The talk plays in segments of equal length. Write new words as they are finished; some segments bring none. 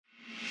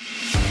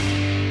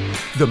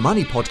The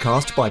Money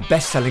Podcast by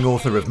best-selling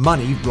author of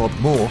Money, Rob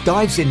Moore,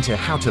 dives into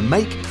how to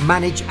make,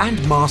 manage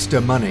and master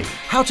money.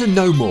 How to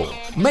know more,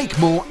 make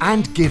more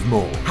and give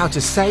more. How to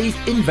save,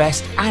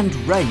 invest and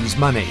raise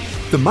money.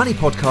 The Money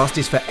Podcast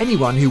is for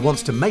anyone who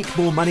wants to make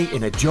more money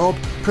in a job,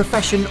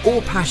 profession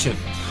or passion.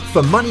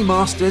 For money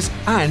masters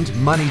and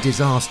money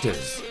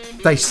disasters.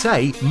 They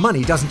say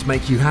money doesn't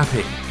make you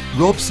happy.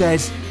 Rob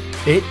says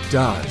it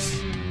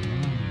does.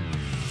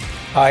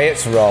 Hi,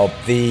 it's Rob.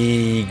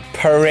 The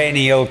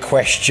perennial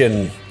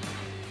question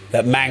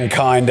that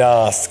mankind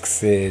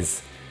asks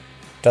is,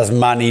 does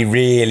money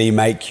really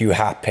make you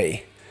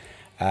happy?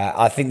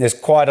 I think there's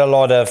quite a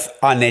lot of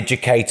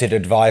uneducated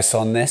advice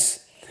on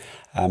this.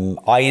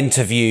 I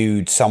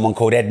interviewed someone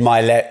called Ed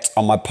Milet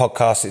on my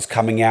podcast. It's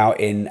coming out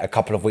in a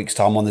couple of weeks'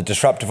 time on the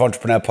Disruptive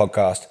Entrepreneur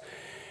podcast.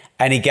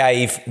 And he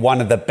gave one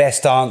of the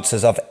best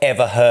answers I've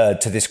ever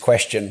heard to this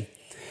question.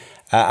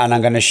 And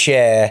I'm going to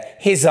share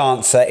his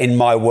answer in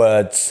my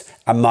words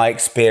and my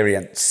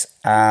experience.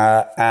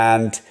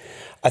 And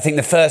I think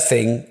the first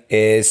thing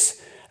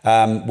is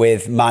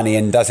with money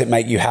and does it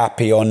make you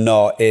happy or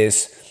not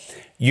is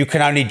you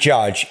can only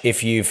judge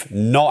if you've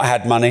not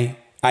had money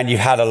and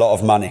you've had a lot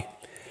of money.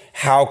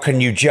 How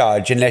can you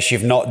judge unless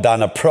you've not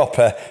done a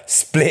proper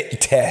split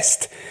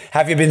test?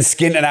 Have you been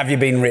skint and have you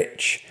been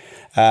rich?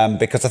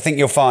 Because I think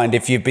you'll find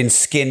if you've been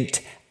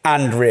skint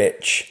and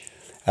rich,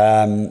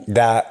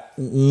 that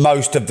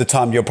most of the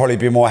time you'll probably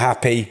be more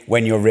happy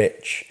when you're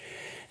rich.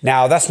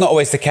 Now, that's not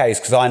always the case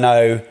because I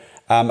know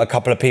a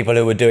couple of people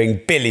who were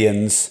doing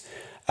billions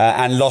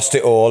and lost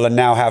it all and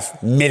now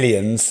have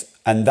millions,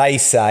 and they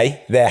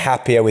say they're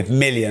happier with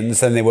millions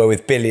than they were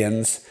with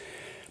billions.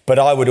 But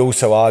I would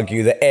also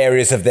argue that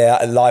areas of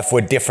their life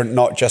were different,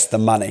 not just the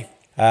money.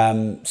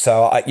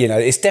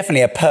 It's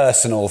definitely a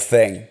personal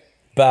thing.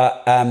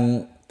 But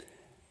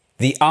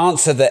the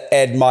answer that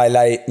Ed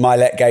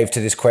Milet gave to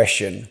this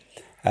question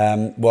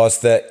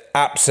was that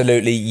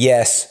absolutely,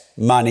 yes,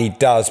 money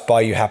does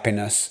buy you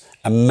happiness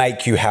and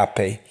make you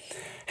happy.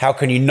 How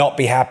can you not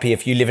be happy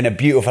if you live in a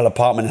beautiful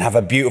apartment and have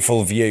a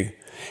beautiful view?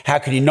 How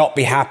can you not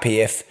be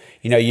happy if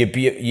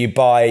you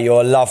buy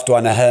your loved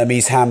one a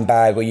Hermes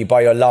handbag or you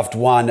buy your loved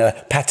one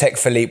a Patek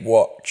Philippe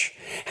watch?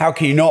 How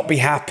can you not be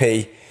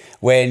happy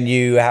when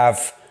you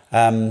have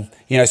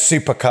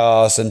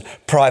supercars and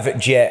private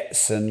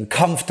jets and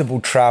comfortable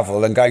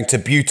travel and going to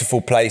beautiful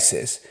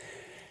places?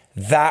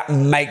 That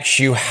makes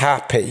you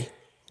happy,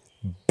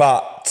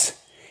 but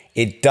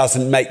it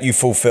doesn't make you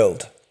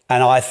fulfilled.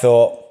 And I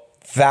thought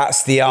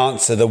that's the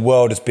answer the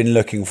world has been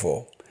looking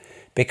for.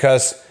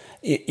 Because,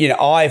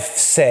 I've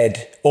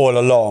said all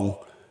along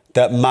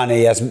that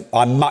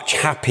I'm much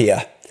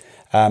happier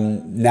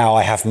now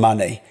I have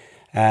money.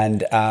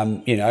 And,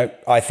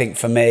 I think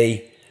for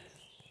me,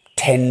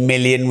 10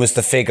 million was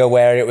the figure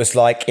where it was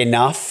like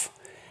enough,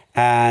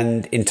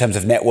 and in terms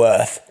of net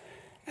worth,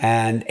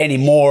 and any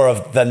more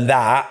than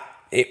that,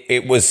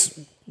 it was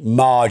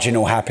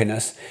marginal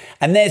happiness.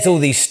 And there's all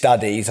these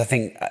studies. I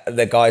think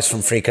the guys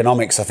from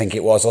Freakonomics, I think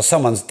it was, or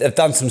have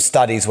done some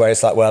studies where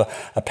it's like, well,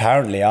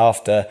 apparently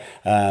after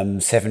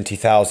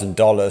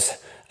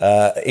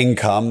 $70,000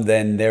 income,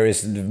 then there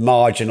is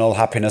marginal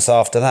happiness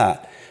after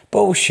that.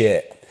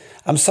 Bullshit.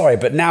 I'm sorry,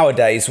 but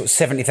nowadays,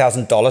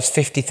 $70,000,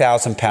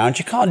 £50,000,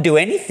 you can't do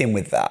anything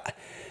with that.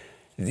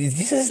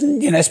 This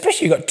isn't,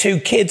 especially you've got two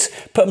kids,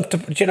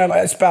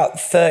 it's about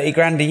 30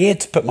 grand a year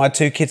to put my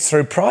two kids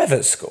through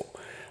private school.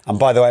 And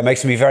by the way, it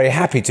makes me very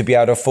happy to be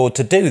able to afford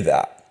to do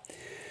that.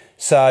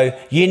 So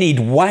you need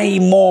way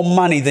more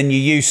money than you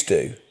used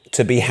to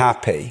be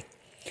happy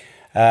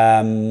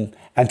and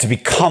to be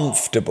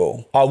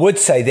comfortable. I would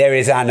say there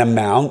is an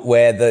amount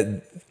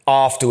where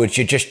afterwards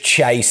you're just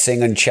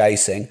chasing and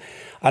chasing.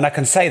 And I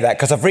can say that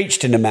because I've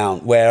reached an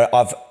amount where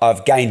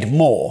I've gained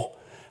more,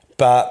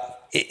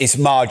 but it's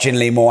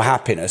marginally more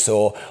happiness,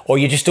 or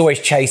you're just always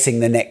chasing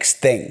the next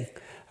thing.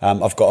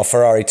 I've got a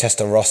Ferrari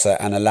Testarossa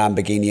and a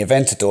Lamborghini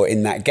Aventador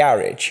in that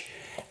garage.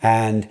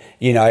 And,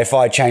 if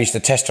I change the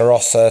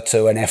Testarossa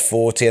to an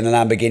F40 and the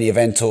Lamborghini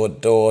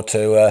Aventador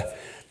to,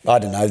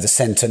 the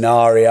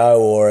Centenario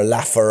or a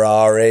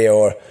LaFerrari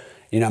or,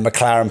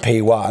 McLaren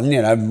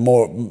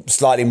P1,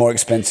 slightly more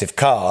expensive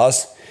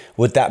cars,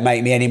 would that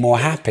make me any more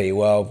happy?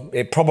 Well,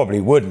 it probably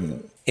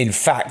wouldn't. In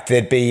fact,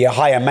 there'd be a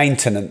higher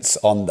maintenance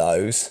on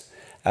those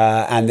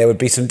and there would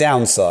be some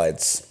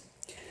downsides.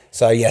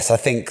 So yes, I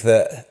think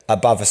that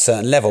above a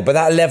certain level, but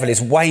that level is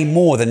way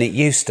more than it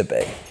used to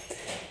be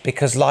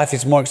because life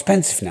is more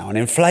expensive now and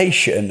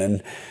inflation.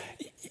 And,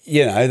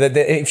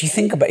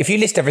 if you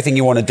list everything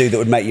you want to do that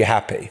would make you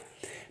happy,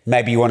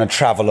 maybe you want to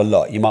travel a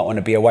lot. You might want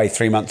to be away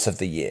 3 months of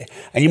the year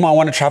and you might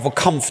want to travel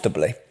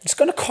comfortably. It's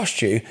going to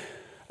cost you.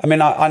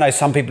 I know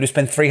some people who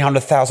spend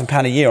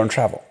 £300,000 a year on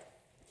travel.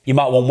 You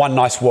might want one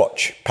nice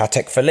watch,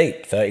 Patek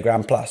Philippe, 30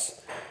 grand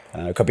plus.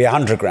 It could be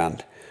 100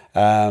 grand.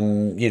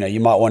 You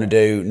might want to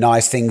do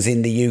nice things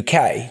in the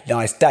UK,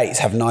 nice dates,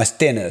 have nice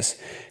dinners,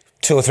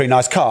 2 or 3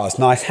 nice cars,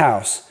 nice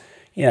house.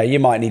 You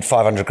might need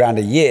 500 grand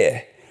a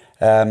year.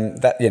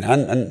 And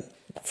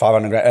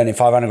 500 grand, earning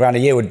 500 grand a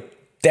year would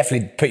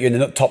definitely put you in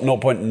the top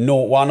 0.01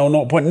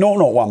 or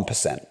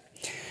 0.001%.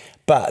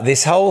 But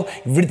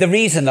the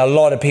reason a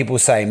lot of people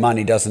say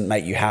money doesn't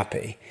make you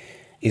happy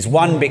is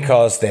one,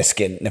 because they're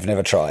skint, they've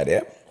never tried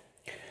it.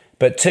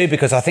 But two,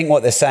 because I think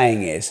what they're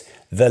saying is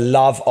the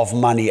love of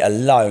money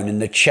alone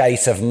and the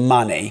chase of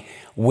money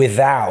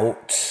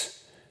without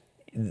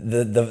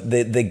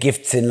the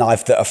gifts in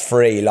life that are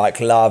free, like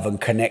love and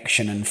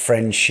connection and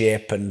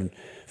friendship and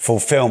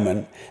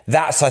fulfillment.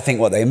 That's, I think,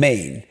 what they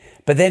mean.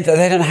 But then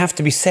they don't have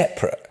to be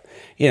separate.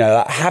 You know,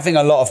 like having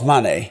a lot of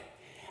money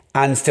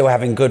and still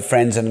having good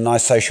friends and a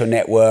nice social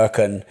network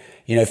and,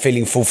 you know,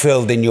 feeling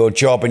fulfilled in your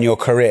job and your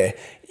career.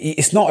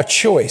 It's not a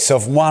choice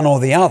of one or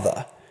the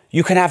other.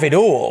 You can have it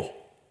all.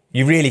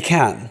 You really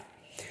can.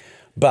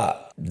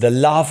 But the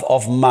love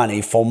of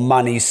money for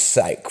money's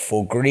sake,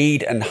 for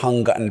greed and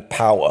hunger and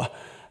power,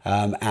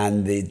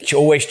 and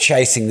always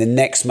chasing the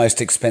next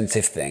most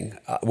expensive thing,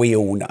 we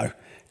all know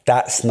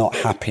that's not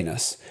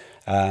happiness.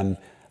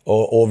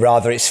 Or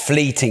rather, it's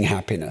fleeting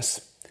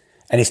happiness.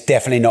 And it's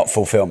definitely not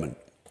fulfillment.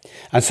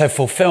 And so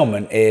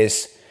fulfillment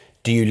is,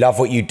 do you love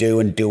what you do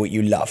and do what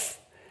you love?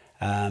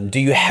 Do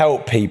you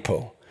help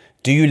people?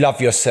 Do you love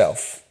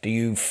yourself? Do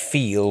you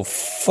feel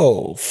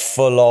full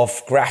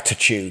of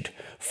gratitude,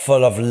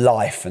 full of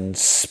life and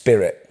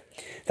spirit?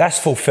 That's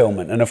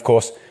fulfillment. And of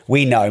course,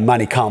 we know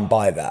money can't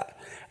buy that.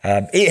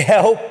 It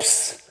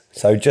helps.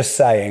 So just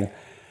saying,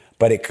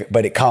 but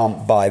it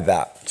can't buy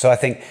that. So I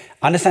think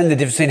understanding the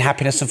difference between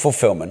happiness and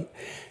fulfillment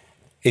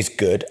is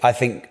good. I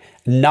think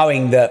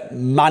knowing that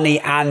money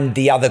and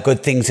the other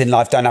good things in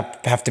life don't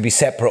have to be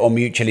separate or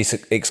mutually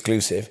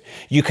exclusive.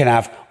 You can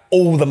have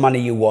all the money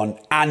you want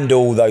and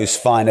all those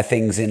finer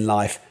things in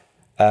life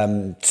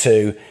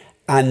too,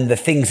 and the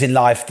things in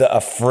life that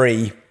are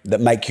free, that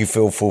make you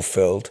feel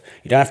fulfilled.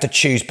 You don't have to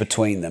choose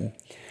between them.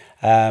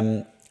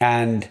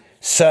 And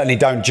certainly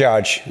don't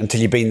judge until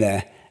you've been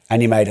there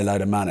and you made a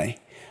load of money.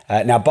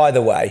 Now, by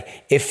the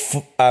way, if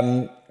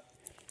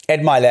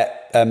Ed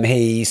Milet,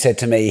 he said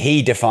to me,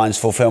 he defines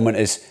fulfillment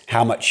as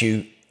how much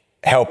you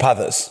help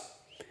others.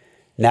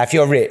 Now, if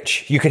you're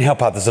rich, you can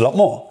help others a lot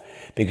more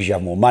because you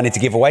have more money to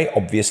give away,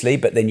 obviously,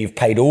 but then you've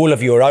paid all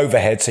of your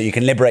overhead so you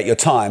can liberate your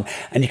time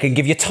and you can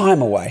give your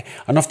time away.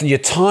 And often your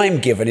time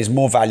given is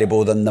more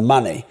valuable than the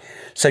money.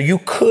 So you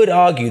could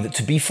argue that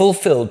to be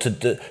fulfilled,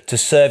 to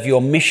serve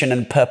your mission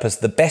and purpose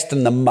the best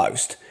and the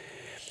most,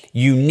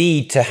 you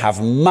need to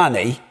have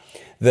money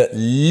that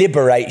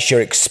liberates your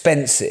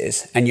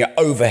expenses and your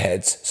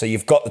overheads so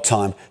you've got the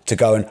time to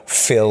go and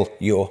fill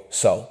your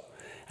soul.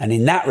 And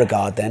in that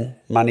regard, then,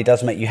 money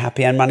does make you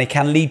happy and money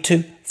can lead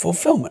to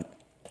fulfillment.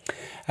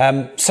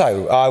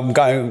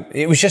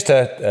 It was just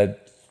a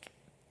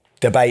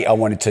debate I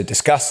wanted to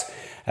discuss.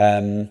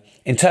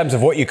 In terms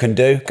of what you can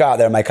do, go out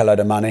there and make a load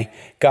of money.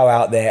 Go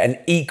out there and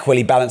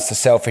equally balance the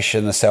selfish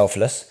and the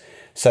selfless.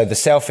 So the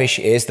selfish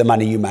is the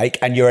money you make,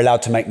 and you're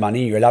allowed to make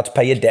money. You're allowed to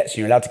pay your debts.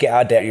 You're allowed to get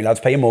out of debt. You're allowed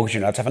to pay your mortgage.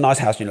 You're allowed to have a nice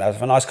house. You're allowed to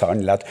have a nice car. And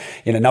you're allowed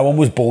to, no one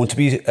was born to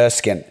be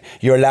skint.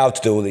 You're allowed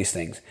to do all these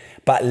things.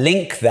 But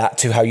link that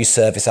to how you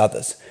service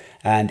others.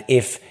 And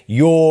if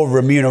your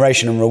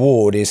remuneration and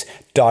reward is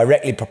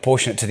directly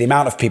proportionate to the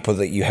amount of people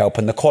that you help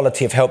and the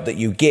quality of help that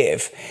you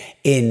give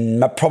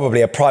in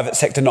probably a private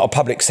sector, not a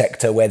public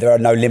sector where there are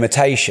no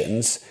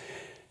limitations,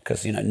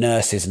 because,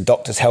 nurses and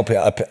doctors help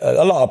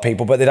a lot of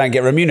people, but they don't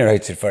get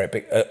remunerated for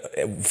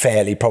it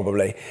fairly,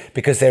 probably,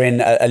 because they're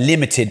in a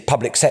limited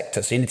public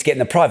sector. So you need to get in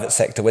the private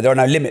sector where there are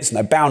no limits,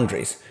 no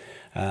boundaries,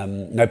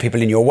 no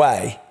people in your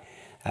way,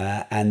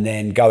 and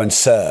then go and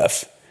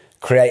serve,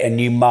 create a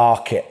new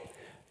market,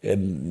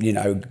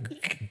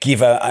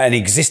 give an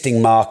existing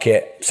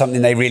market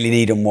something they really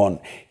need and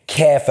want,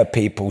 care for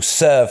people,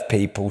 serve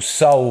people,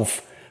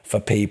 solve for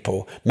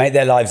people, make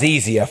their lives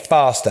easier,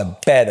 faster,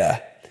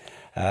 better.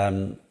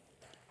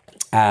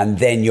 And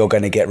then you're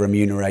going to get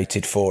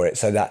remunerated for it.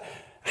 So that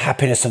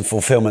happiness and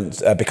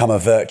fulfillment become a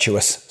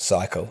virtuous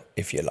cycle,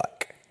 if you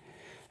like.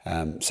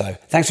 So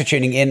thanks for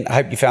tuning in. I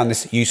hope you found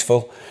this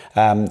useful.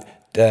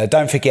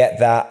 Don't forget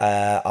that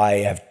I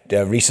have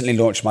recently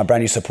launched my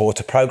brand new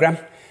supporter program.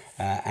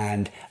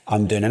 And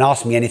I'm doing an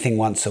Ask Me Anything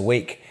once a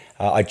week.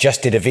 I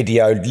just did a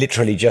video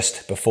literally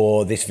just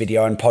before this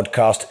video and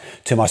podcast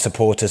to my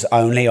supporters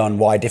only on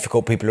why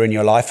difficult people are in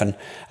your life and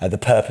the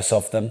purpose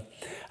of them.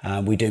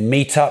 We do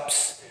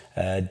meetups,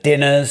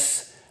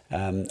 dinners.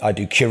 I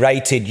do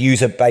curated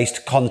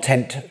user-based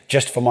content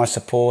just for my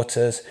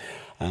supporters.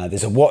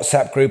 There's a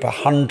WhatsApp group,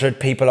 100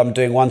 people I'm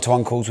doing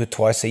one-to-one calls with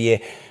twice a year,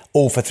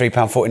 all for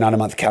 £3.49 a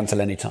month,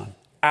 cancel anytime.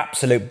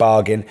 Absolute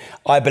bargain.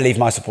 I believe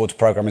my supporter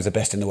program is the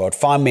best in the world.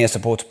 Find me a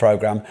supporter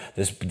program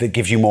that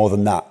gives you more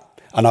than that,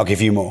 and I'll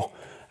give you more.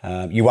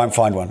 You won't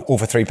find one, all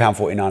for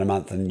 £3.49 a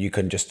month, and you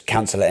can just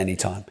cancel at any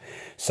time.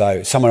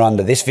 So somewhere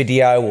under this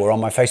video or on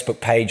my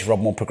Facebook page, Rob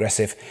More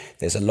Progressive,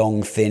 there's a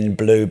long, thin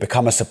blue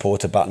Become a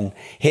Supporter button.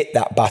 Hit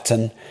that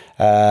button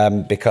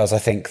because I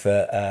think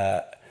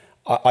that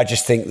I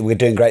just think that we're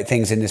doing great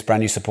things in this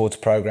brand new supporter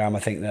program. I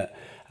think that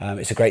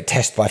it's a great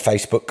test by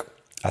Facebook.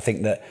 I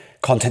think that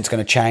content's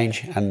going to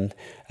change, and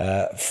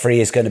free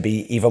is going to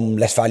be even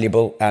less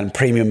valuable, and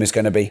premium is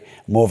going to be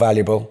more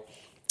valuable.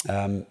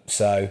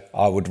 So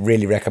I would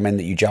really recommend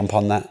that you jump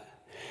on that.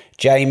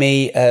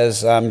 Jamie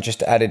has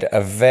just added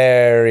a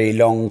very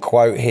long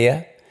quote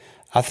here.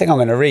 I think I'm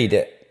going to read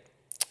it.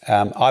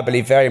 I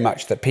believe very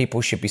much that people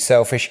should be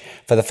selfish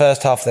for the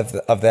first half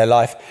of their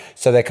life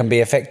so they can be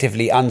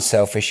effectively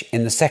unselfish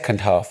in the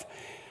second half.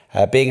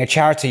 Being a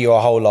charity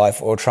your whole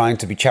life or trying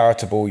to be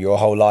charitable your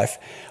whole life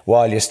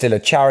while you're still a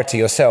charity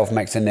yourself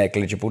makes a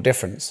negligible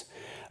difference.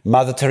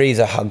 Mother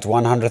Teresa hugged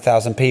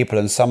 100,000 people,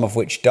 and some of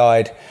which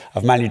died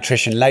of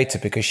malnutrition later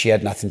because she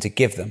had nothing to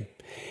give them.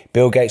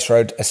 Bill Gates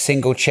wrote a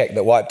single check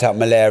that wiped out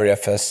malaria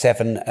for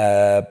 7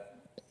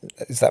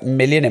 is that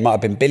million? It might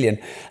have been billion,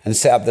 and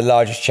set up the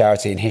largest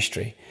charity in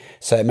history.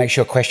 So it makes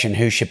you question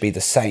who should be the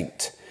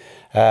saint.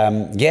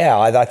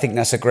 I think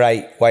that's a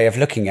great way of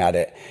looking at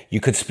it. You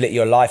could split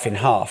your life in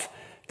half.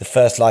 The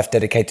first life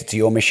dedicated to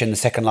your mission, the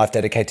second life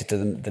dedicated to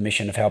the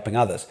mission of helping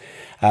others.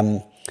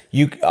 I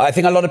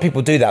think a lot of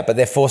people do that, but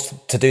they're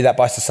forced to do that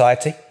by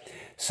society.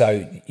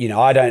 So,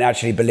 I don't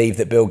actually believe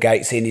that Bill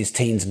Gates in his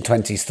teens and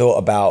 20s thought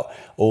about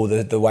all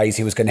the ways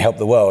he was going to help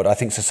the world. I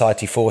think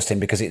society forced him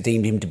because it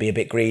deemed him to be a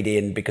bit greedy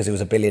and because he was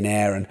a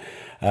billionaire.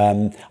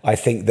 And I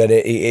think that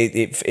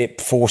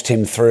it forced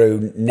him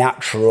through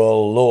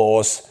natural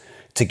laws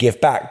to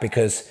give back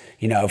because,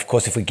 of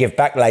course, if we give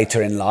back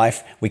later in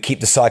life, we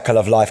keep the cycle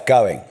of life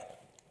going.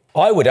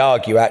 I would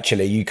argue,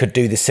 actually, you could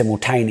do this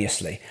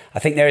simultaneously. I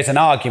think there is an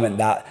argument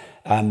that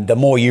the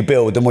more you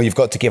build, the more you've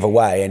got to give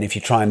away. And if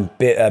you try and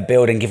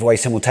build and give away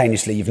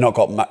simultaneously, you've not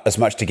got as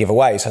much to give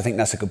away. So I think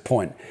that's a good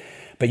point.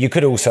 But you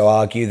could also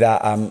argue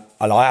that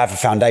I have a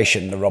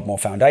foundation, the Rob Moore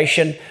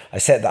Foundation. I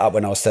set that up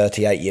when I was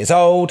 38 years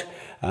old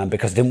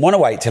because I didn't want to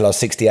wait till I was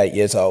 68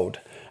 years old.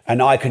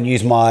 And I can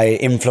use my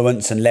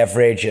influence and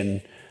leverage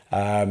and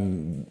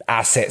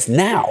assets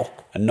now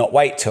and not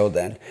wait till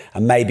then.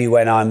 And maybe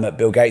when I'm at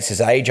Bill Gates'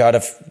 age, I'd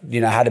have,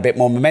 had a bit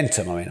more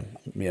momentum. I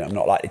mean, I'm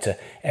not likely to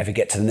ever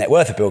get to the net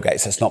worth of Bill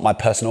Gates. That's not my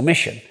personal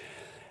mission.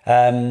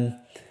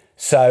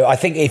 So I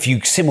think if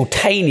you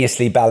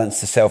simultaneously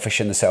balance the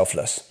selfish and the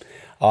selfless,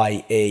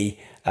 i.e.,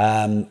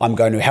 I'm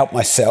going to help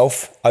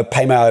myself, I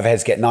pay my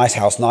overheads, get nice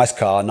house, nice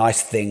car,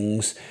 nice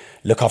things,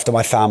 look after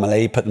my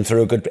family, put them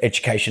through a good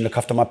education, look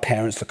after my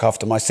parents, look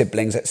after my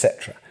siblings,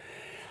 etc.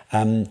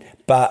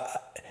 But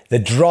the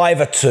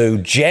driver to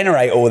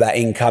generate all that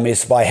income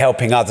is by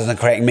helping others and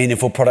creating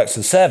meaningful products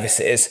and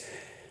services.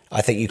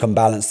 I think you can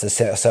balance the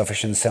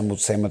selfish and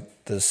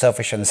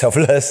the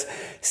selfless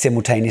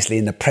simultaneously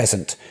in the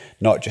present,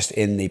 not just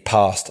in the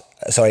past,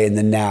 in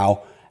the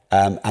now,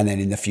 and then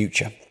in the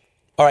future.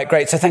 All right,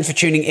 great. So thanks for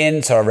tuning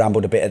in. So I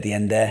rambled a bit at the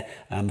end there.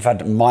 I've had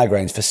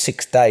migraines for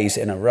 6 days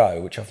in a row,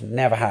 which I've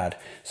never had.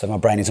 So my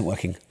brain isn't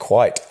working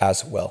quite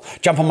as well.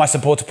 Jump on my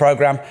supporter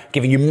program,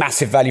 giving you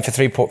massive value for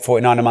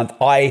 $3.49 a month.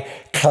 I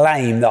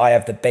claim that I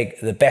have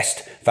the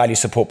best value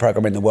support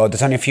program in the world.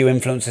 There's only a few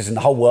influencers in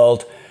the whole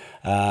world,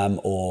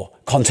 or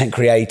content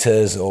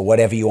creators, or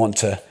whatever you want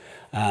to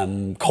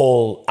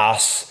call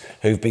us,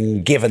 who've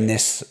been given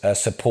this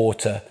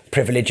supporter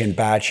privilege and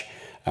badge.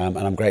 And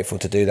I'm grateful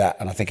to do that,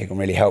 and I think it can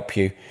really help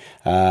you.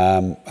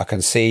 I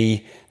can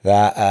see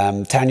that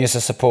Tanya's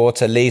a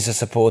supporter, Lee's a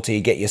supporter, you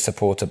get your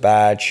supporter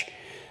badge.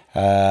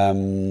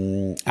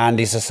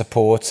 Andy's a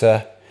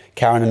supporter.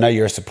 Karen, I know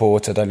you're a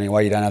supporter, don't know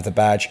why you don't have the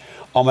badge.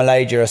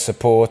 Omalade, you're a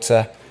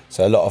supporter.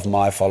 So a lot of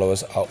my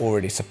followers are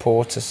already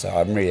supporters, so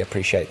I really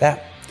appreciate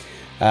that.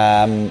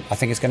 I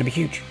think it's going to be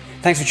huge.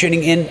 Thanks for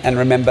tuning in, and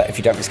remember, if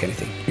you don't risk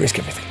anything, you risk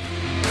everything.